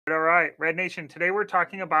right, Red Nation, today we're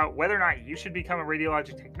talking about whether or not you should become a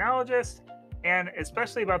radiologic technologist, and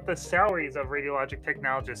especially about the salaries of radiologic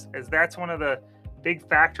technologists, as that's one of the big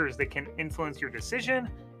factors that can influence your decision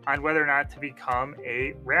on whether or not to become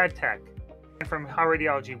a Rad Tech. And from how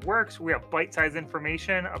radiology works, we have bite-sized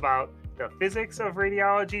information about the physics of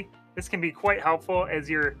radiology. This can be quite helpful as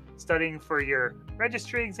you're studying for your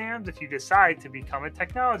registry exams if you decide to become a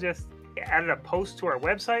technologist. We added a post to our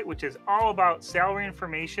website, which is all about salary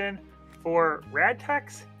information for Rad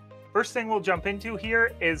Techs. First thing we'll jump into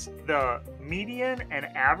here is the median and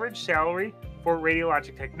average salary for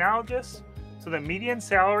radiologic technologists. So the median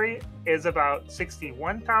salary is about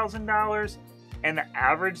 $61,000 and the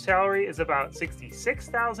average salary is about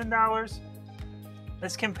 $66,000.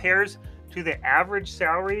 This compares to the average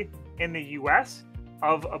salary in the US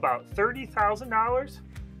of about $30,000.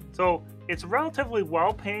 So it's a relatively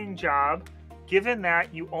well-paying job given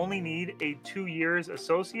that you only need a 2 years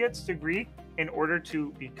associate's degree in order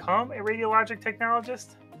to become a radiologic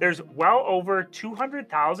technologist. There's well over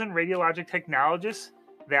 200,000 radiologic technologists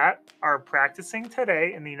that are practicing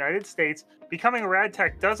today in the United States. Becoming a Rad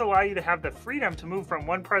Tech does allow you to have the freedom to move from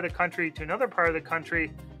one part of the country to another part of the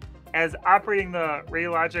country, as operating the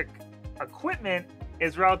radiologic equipment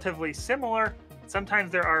is relatively similar.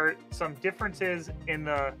 Sometimes there are some differences in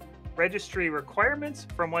the registry requirements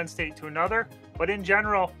from one state to another, but in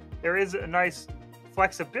general, there is a nice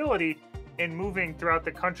flexibility in moving throughout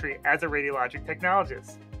the country as a radiologic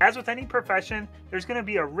technologist. As with any profession, there's going to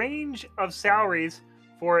be a range of salaries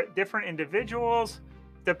for different individuals,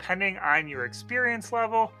 depending on your experience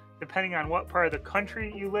level, depending on what part of the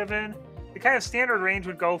country you live in. The kind of standard range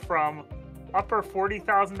would go from upper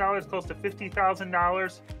 $40,000, close to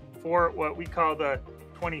 $50,000 for what we call the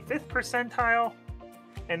 25th percentile.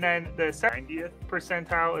 And then the 90th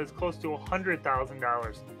percentile is close to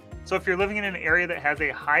 $100,000. So if you're living in an area that has a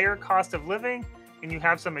higher cost of living and you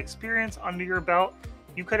have some experience under your belt,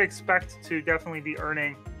 you could expect to definitely be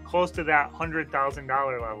earning close to that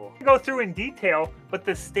 $100,000 level. I'll go through in detail, but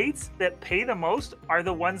the states that pay the most are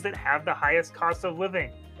the ones that have the highest cost of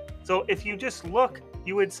living. So if you just look,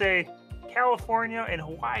 you would say California and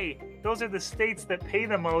Hawaii, those are the states that pay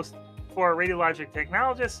the most for radiologic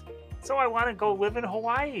technologists. So I want to go live in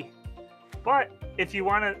Hawaii. But if you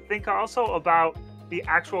want to think also about the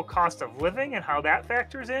actual cost of living and how that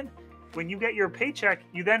factors in, when you get your paycheck,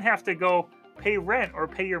 you then have to go pay rent or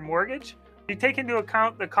pay your mortgage. If you take into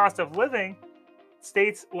account the cost of living,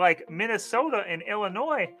 states like Minnesota and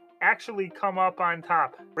Illinois actually come up on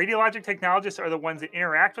top. Radiologic technologists are the ones that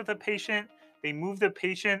interact with the patient. They move the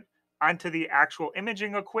patient onto the actual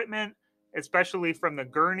imaging equipment, especially from the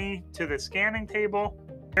gurney to the scanning table.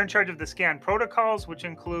 They're in charge of the scan protocols, which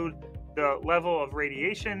include the level of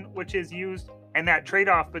radiation which is used, and that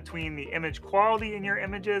trade-off between the image quality in your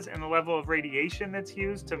images and the level of radiation that's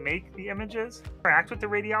used to make the images. Interact with the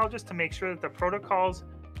radiologist to make sure that the protocols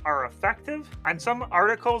are effective. On some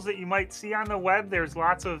articles that you might see on the web, there's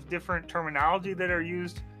lots of different terminology that are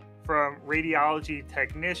used, from radiology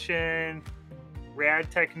technician, rad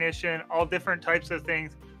technician, all different types of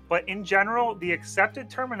things. But in general, the accepted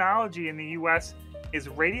terminology in the US is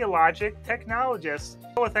radiologic technologists.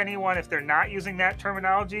 With anyone, if they're not using that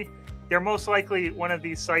terminology, they're most likely one of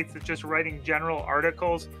these sites that's just writing general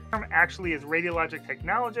articles. The term actually is radiologic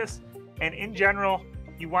technologists, and in general,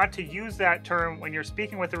 you want to use that term when you're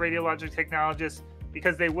speaking with a radiologic technologist,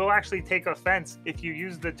 because they will actually take offense if you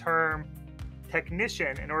use the term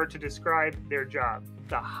technician in order to describe their job.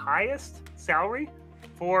 The highest salary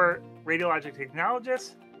for radiologic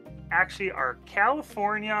technologists actually are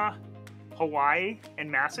California, Hawaii, and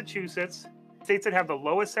Massachusetts. States that have the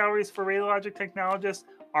lowest salaries for radiologic technologists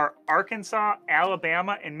are Arkansas,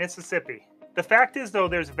 Alabama, and Mississippi. The fact is, though,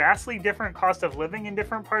 there's vastly different cost of living in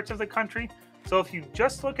different parts of the country. So if you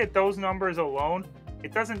just look at those numbers alone,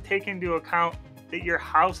 it doesn't take into account that your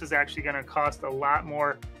house is actually going to cost a lot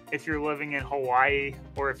more if you're living in Hawaii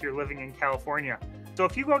or if you're living in California. So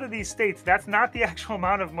if you go to these states, that's not the actual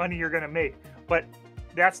amount of money you're going to make, but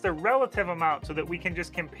that's the relative amount, so that we can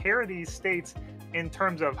just compare these states in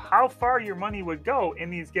terms of how far your money would go in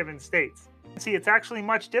these given states. See, it's actually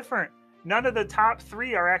much different. None of the top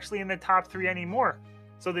three are actually in the top three anymore.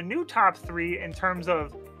 So the new top three in terms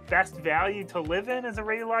of best value to live in as a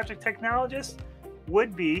radiologic technologist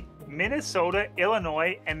would be Minnesota,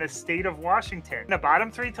 Illinois, and the state of Washington. The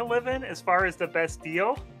bottom three to live in as far as the best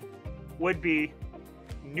deal would be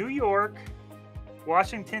New York,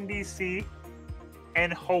 Washington, D.C.,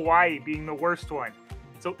 and Hawaii being the worst one.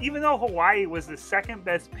 So even though Hawaii was the second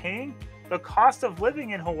best paying, the cost of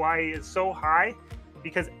living in Hawaii is so high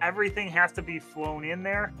because everything has to be flown in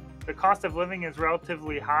there. the cost of living is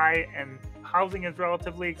relatively high and housing is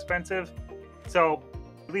relatively expensive. So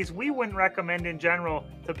at least we wouldn't recommend in general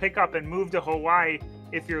to pick up and move to Hawaii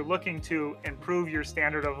if you're looking to improve your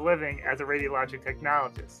standard of living as a radiologic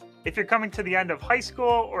technologist. If you're coming to the end of high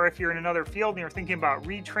school, or if you're in another field and you're thinking about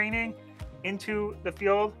retraining into the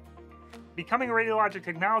field, becoming a radiologic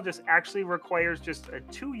technologist actually requires just a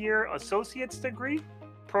 2-year associate's degree,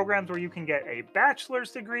 programs where you can get a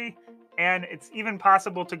bachelor's degree, and it's even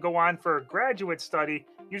possible to go on for a graduate study.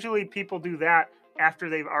 Usually people do that after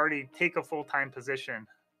they've already taken a full-time position.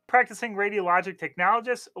 Practicing radiologic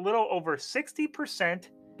technologists, a little over 60%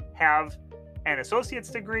 have an associate's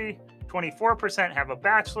degree, 24% have a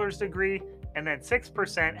bachelor's degree, and then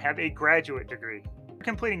 6% have a graduate degree.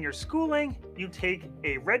 Completing your schooling, you take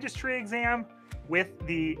a registry exam with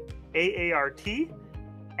the AART,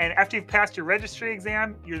 and after you've passed your registry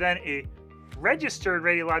exam, you're then a registered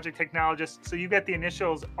radiologic technologist, so you get the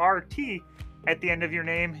initials RT at the end of your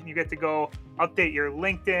name, and you get to go update your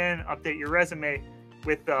LinkedIn, update your resume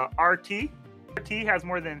with the RT. RT has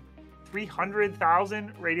more than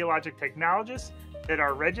 300,000 radiologic technologists that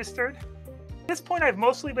are registered. At this point, I've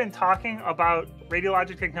mostly been talking about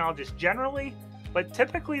radiologic technologists generally, but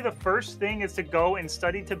typically the first thing is to go and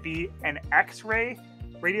study to be an X-ray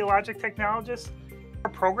radiologic technologist.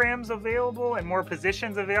 More programs available and more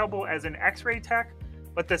positions available as an X-ray tech,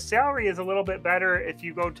 but the salary is a little bit better if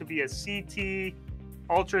you go to be a CT,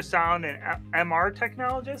 ultrasound, and MR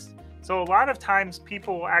technologist. So a lot of times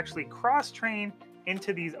people will actually cross-train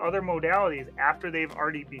into these other modalities after they've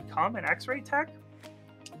already become an X-ray tech.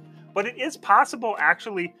 But it is possible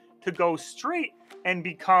actually to go straight and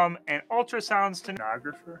become an ultrasound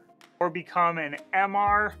stenographer or become an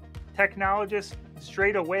MR technologist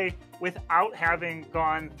straight away without having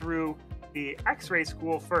gone through the X-ray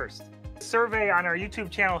school first. Survey on our YouTube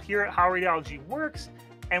channel here at How Radiology Works,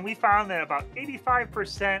 and we found that about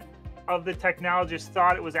 85% of the technologists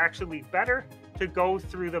thought it was actually better to go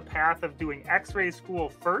through the path of doing X-ray school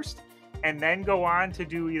first and then go on to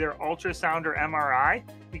do either ultrasound or MRI,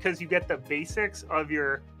 because you get the basics of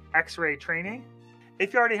your X-ray training.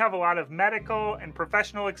 If you already have a lot of medical and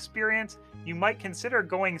professional experience, you might consider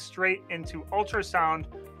going straight into ultrasound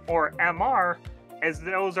or MR, as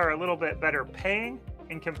those are a little bit better paying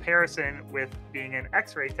in comparison with being an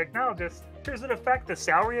X-ray technologist. Does it affect the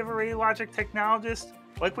salary of a radiologic technologist?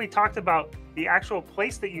 Like we talked about, the actual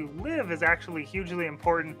place that you live is actually hugely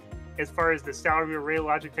important as far as the salary of a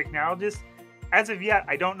radiologic technologist. As of yet,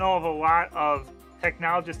 I don't know of a lot of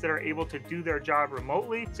technologists that are able to do their job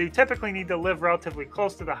remotely, so you typically need to live relatively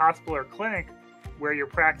close to the hospital or clinic where you're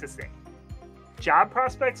practicing. Job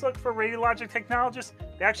prospects look for radiologic technologists.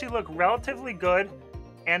 They actually look relatively good,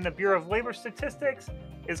 and the Bureau of Labor Statistics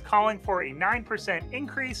is calling for a 9%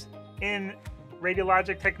 increase in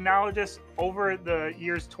radiologic technologists over the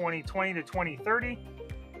years 2020 to 2030.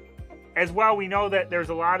 As well, we know that there's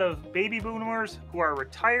a lot of baby boomers who are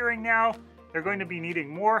retiring now. They're going to be needing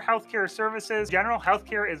more healthcare services. General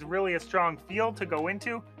healthcare is really a strong field to go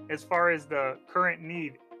into as far as the current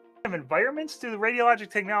need. What environments do the radiologic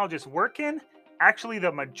technologists work in? Actually,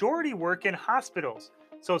 the majority work in hospitals.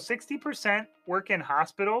 So 60% work in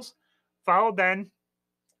hospitals, followed then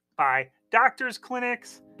by doctors'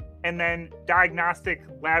 clinics, and then diagnostic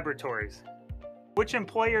laboratories. Which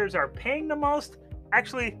employers are paying the most?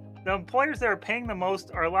 Actually, the employers that are paying the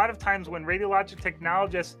most are a lot of times when radiologic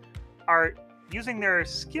technologists are using their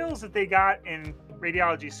skills that they got in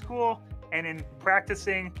radiology school and in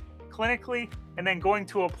practicing clinically, and then going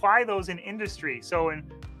to apply those in industry. So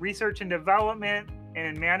in research and development and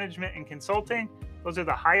in management and consulting, those are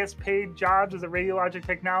the highest paid jobs as a radiologic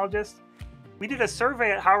technologist. We did a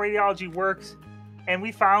survey at How Radiology Works, and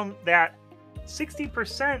we found that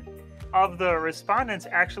 60% of the respondents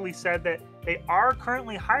actually said that they are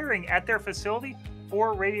currently hiring at their facility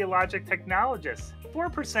for radiologic technologists.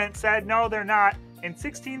 4% said no, they're not, and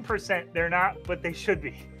 16% they're not, but they should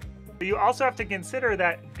be. But you also have to consider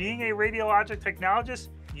that being a radiologic technologist,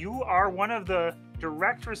 you are one of the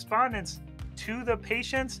direct respondents to the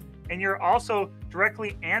patients, and you're also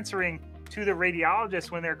directly answering to the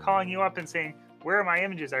radiologist when they're calling you up and saying, where are my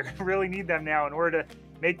images? I really need them now in order to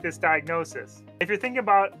make this diagnosis. If you're thinking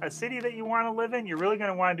about a city that you want to live in, you're really going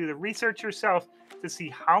to want to do the research yourself to see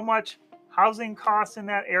how much housing costs in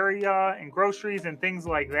that area and groceries and things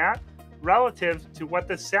like that relative to what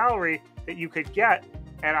the salary that you could get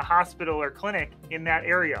at a hospital or clinic in that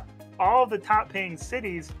area. All of the top paying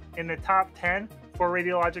cities in the top 10 for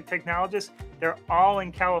radiologic technologists, they're all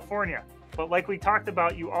in California. But like we talked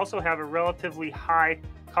about, you also have a relatively high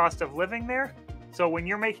cost of living there. So when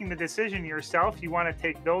you're making the decision yourself, you want to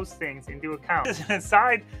take those things into account. As an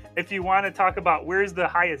aside, if you want to talk about where's the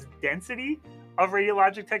highest density of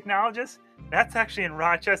radiologic technologists, that's actually in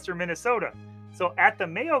Rochester, Minnesota. So at the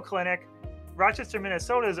Mayo Clinic, Rochester,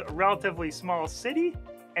 Minnesota is a relatively small city,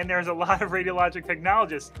 and there's a lot of radiologic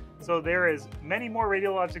technologists. So there is many more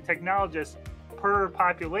radiologic technologists per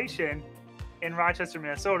population in Rochester,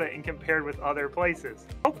 Minnesota, and compared with other places.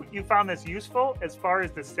 Hope you found this useful as far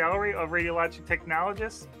as the salary of radiologic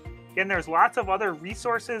technologists. Again, there's lots of other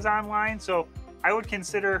resources online, so I would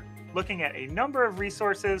consider looking at a number of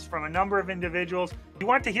resources from a number of individuals. You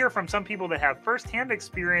want to hear from some people that have firsthand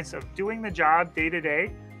experience of doing the job day to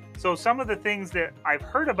day. So some of the things that I've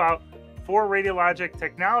heard about for radiologic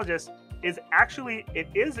technologists is actually, it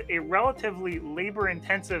is a relatively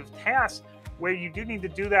labor-intensive task where you do need to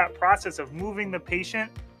do that process of moving the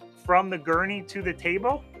patient from the gurney to the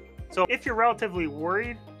table. So if you're relatively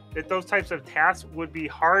worried that those types of tasks would be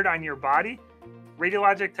hard on your body,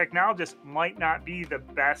 radiologic technologists might not be the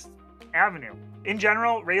best avenue. In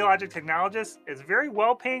general, radiologic technologist is a very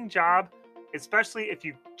well-paying job, especially if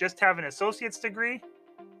you just have an associate's degree.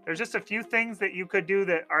 There's just a few things that you could do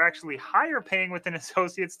that are actually higher paying with an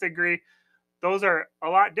associate's degree. Those are a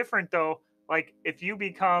lot different though. Like if you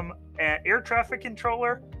become an air traffic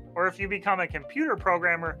controller or if you become a computer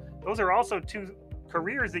programmer, those are also two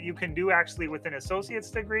careers that you can do actually with an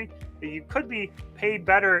associate's degree that you could be paid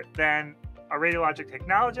better than a radiologic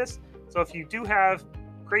technologist. So if you do have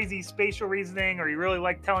crazy spatial reasoning or you really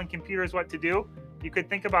like telling computers what to do, you could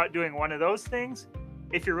think about doing one of those things.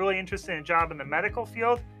 If you're really interested in a job in the medical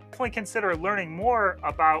field, definitely consider learning more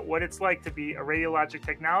about what it's like to be a radiologic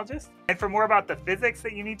technologist. And for more about the physics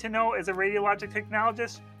that you need to know as a radiologic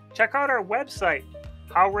technologist, check out our website,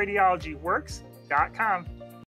 howradiologyworks.com.